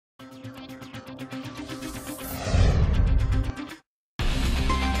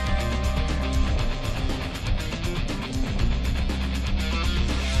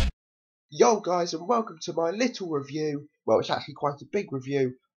Yo guys, and welcome to my little review, well it's actually quite a big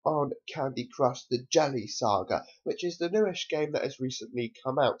review, on Candy Crush The Jelly Saga, which is the newest game that has recently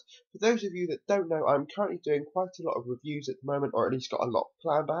come out. For those of you that don't know, I'm currently doing quite a lot of reviews at the moment, or at least got a lot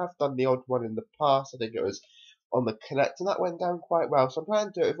planned. I have done the odd one in the past, I think it was on the Connect, and that went down quite well. So I'm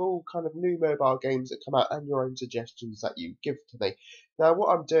planning to do it with all kind of new mobile games that come out and your own suggestions that you give to me. Now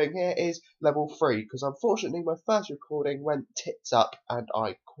what I'm doing here is level 3, because unfortunately my first recording went tits up and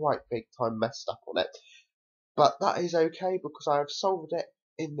I quite big time messed up on it. But that is okay because I have solved it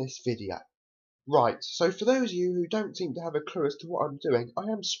in this video. Right, so for those of you who don't seem to have a clue as to what I'm doing, I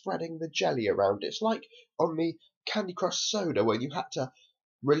am spreading the jelly around. It's like on the Candy Crush Soda where you had to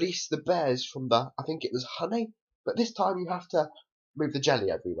release the bears from the, I think it was honey, but this time you have to move the jelly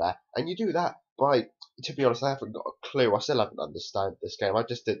everywhere, and you do that by, to be honest, I haven't got a clue. I still haven't understood this game. I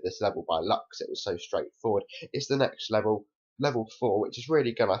just did this level by luck because it was so straightforward. It's the next level, level 4, which is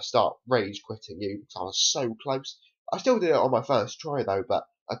really going to start rage quitting you because I was so close. I still did it on my first try though, but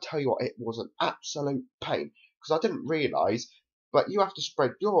I tell you what, it was an absolute pain because I didn't realise, but you have to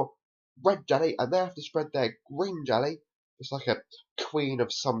spread your red jelly and they have to spread their green jelly. It's like a queen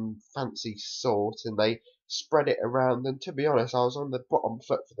of some fancy sort, and they spread it around. And to be honest, I was on the bottom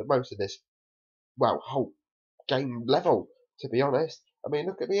foot for the most of this, well, whole game level, to be honest. I mean,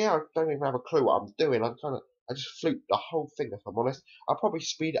 look at me here, I don't even have a clue what I'm doing. I just fluked the whole thing, if I'm honest. I'll probably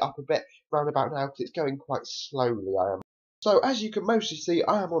speed it up a bit round about now because it's going quite slowly, I am. So, as you can mostly see,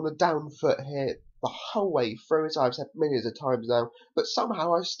 I am on the down foot here the whole way through, as I've said millions of times now, but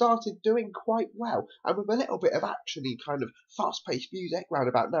somehow I started doing quite well, and with a little bit of actually kind of fast-paced music round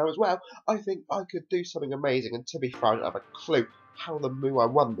about now as well, I think I could do something amazing. And to be fair, I don't have a clue how the moo I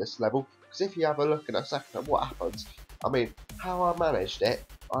won this level, because if you have a look in a second at what happens, I mean, how I managed it,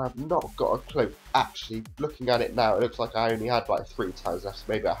 I have not got a clue. Actually, looking at it now, it looks like I only had like 3 times left, so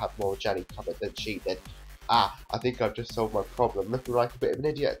maybe I had more jelly covered than she did. I think I've just solved my problem, looking like a bit of an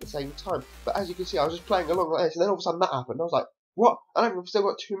idiot at the same time. But as you can see, I was just playing along like this, and then all of a sudden that happened. I was like, what? And I've still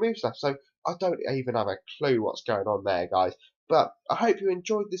got 2 moves left, so I don't even have a clue what's going on there, guys. But I hope you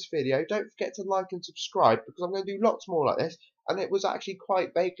enjoyed this video. Don't forget to like and subscribe, because I'm going to do lots more like this, and it was actually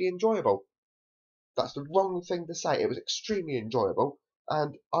quite vaguely enjoyable. That's the wrong thing to say. It was extremely enjoyable,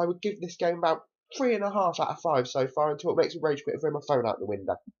 and I would give this game about 3.5 out of 5 so far, until it makes me rage quit and throw my phone out the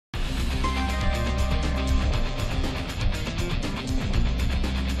window.